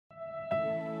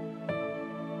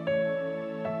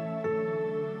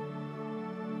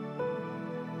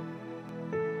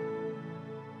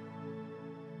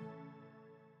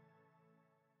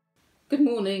Good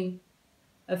morning.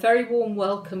 A very warm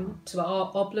welcome to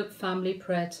our Oblate Family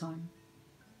prayer time.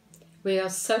 We are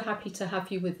so happy to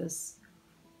have you with us.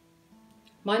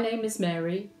 My name is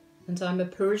Mary and I'm a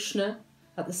parishioner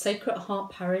at the Sacred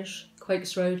Heart Parish,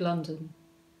 Quakes Road, London.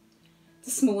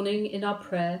 This morning in our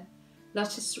prayer,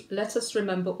 let us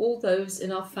remember all those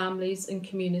in our families and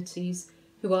communities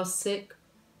who are sick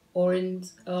or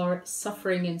are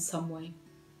suffering in some way.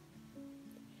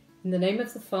 In the name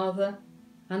of the Father,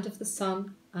 and of the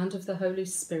Son, and of the Holy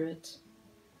Spirit.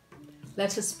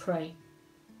 Let us pray.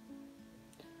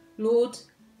 Lord,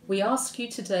 we ask you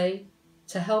today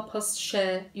to help us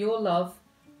share your love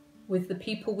with the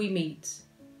people we meet,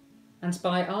 and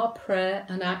by our prayer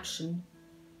and action,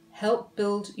 help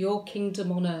build your kingdom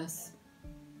on earth.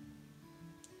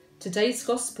 Today's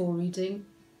Gospel reading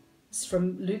is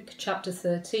from Luke chapter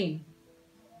 13,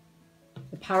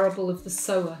 the parable of the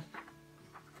sower.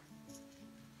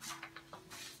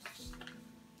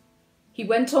 He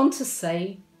went on to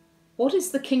say, "What is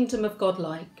the kingdom of God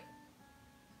like?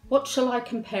 What shall I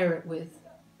compare it with?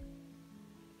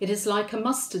 It is like a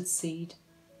mustard seed,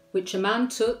 which a man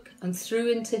took and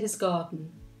threw into his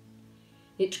garden.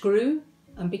 It grew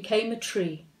and became a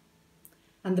tree,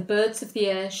 and the birds of the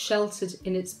air sheltered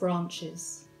in its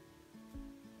branches."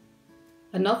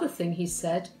 Another thing he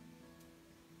said,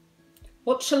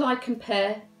 "What shall I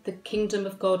compare the kingdom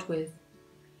of God with?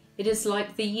 It is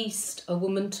like the yeast a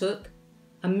woman took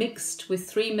and mixed with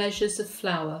 3 measures of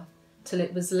flour till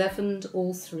it was leavened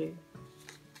all through."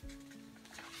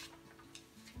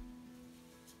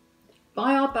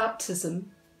 By our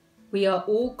baptism, we are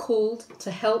all called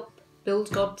to help build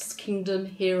God's kingdom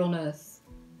here on earth.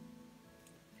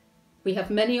 We have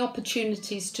many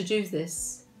opportunities to do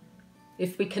this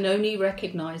if we can only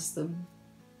recognise them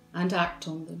and act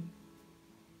on them.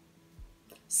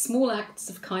 Small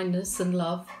acts of kindness and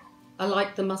love are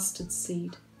like the mustard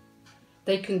seed.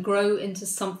 They can grow into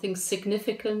something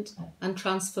significant and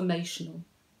transformational.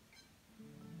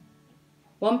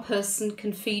 One person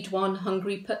can feed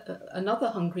another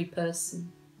hungry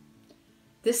person.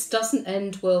 This doesn't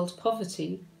end world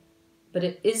poverty, but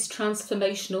it is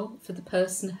transformational for the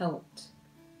person helped,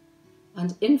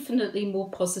 and infinitely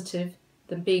more positive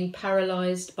than being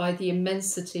paralysed by the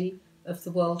immensity of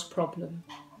the world problem.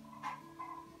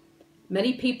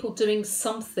 Many people doing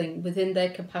something within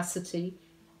their capacity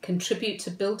contribute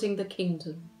to building the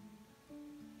kingdom.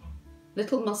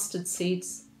 Little mustard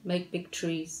seeds make big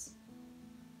trees.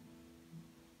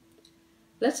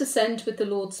 Let us end with the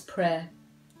Lord's Prayer,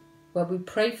 where we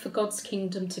pray for God's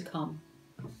kingdom to come.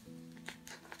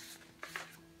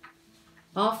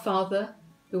 Our Father,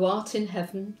 who art in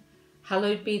heaven,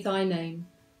 hallowed be thy name.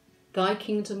 Thy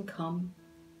kingdom come,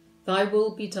 thy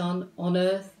will be done on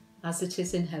earth as it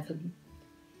is in heaven.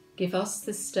 Give us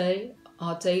this day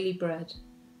our daily bread,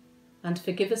 and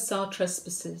forgive us our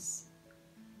trespasses,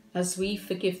 as we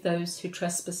forgive those who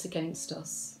trespass against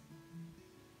us.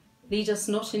 Lead us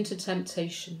not into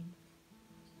temptation,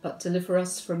 but deliver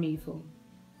us from evil.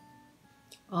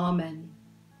 Amen.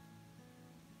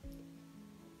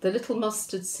 The little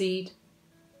mustard seed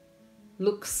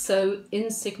looks so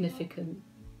insignificant,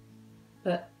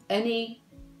 but any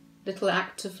little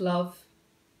act of love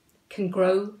can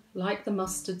grow like the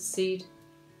mustard seed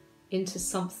into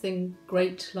something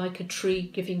great, like a tree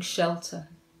giving shelter.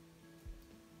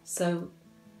 So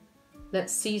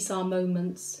let's seize our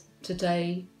moments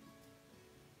today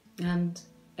and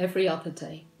every other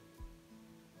day.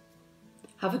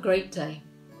 Have a great day.